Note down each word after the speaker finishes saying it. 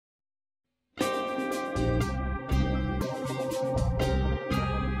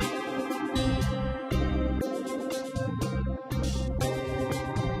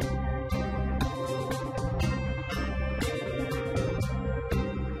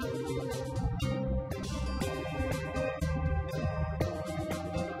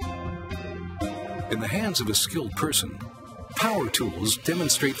In the hands of a skilled person, power tools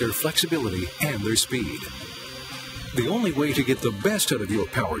demonstrate their flexibility and their speed. The only way to get the best out of your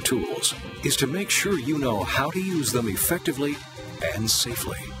power tools is to make sure you know how to use them effectively and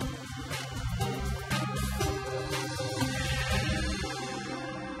safely.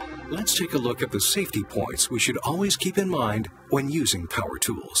 Let's take a look at the safety points we should always keep in mind when using power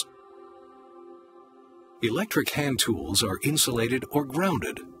tools. Electric hand tools are insulated or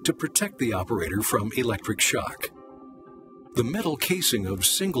grounded to protect the operator from electric shock. The metal casing of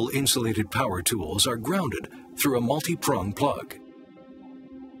single insulated power tools are grounded through a multi-prong plug.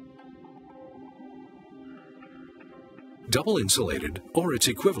 Double insulated, or its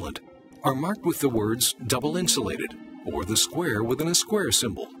equivalent, are marked with the words double insulated, or the square within a square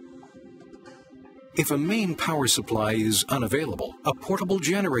symbol. If a main power supply is unavailable, a portable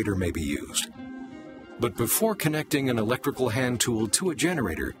generator may be used. But before connecting an electrical hand tool to a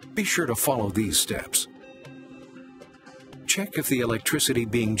generator, be sure to follow these steps. Check if the electricity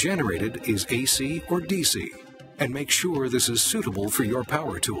being generated is AC or DC, and make sure this is suitable for your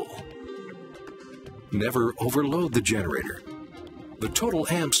power tool. Never overload the generator. The total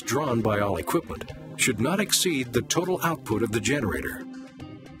amps drawn by all equipment should not exceed the total output of the generator.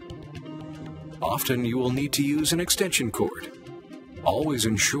 Often you will need to use an extension cord. Always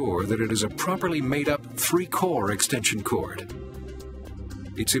ensure that it is a properly made-up 3-core extension cord.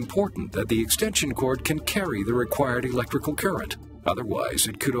 It's important that the extension cord can carry the required electrical current, otherwise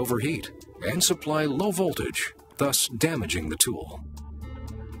it could overheat and supply low voltage, thus damaging the tool.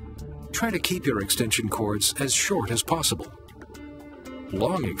 Try to keep your extension cords as short as possible.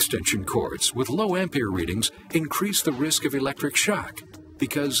 Long extension cords with low ampere readings increase the risk of electric shock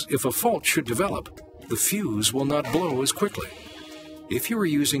because if a fault should develop, the fuse will not blow as quickly. If you are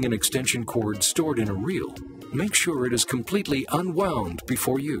using an extension cord stored in a reel, make sure it is completely unwound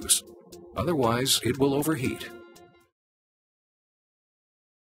before use. Otherwise, it will overheat.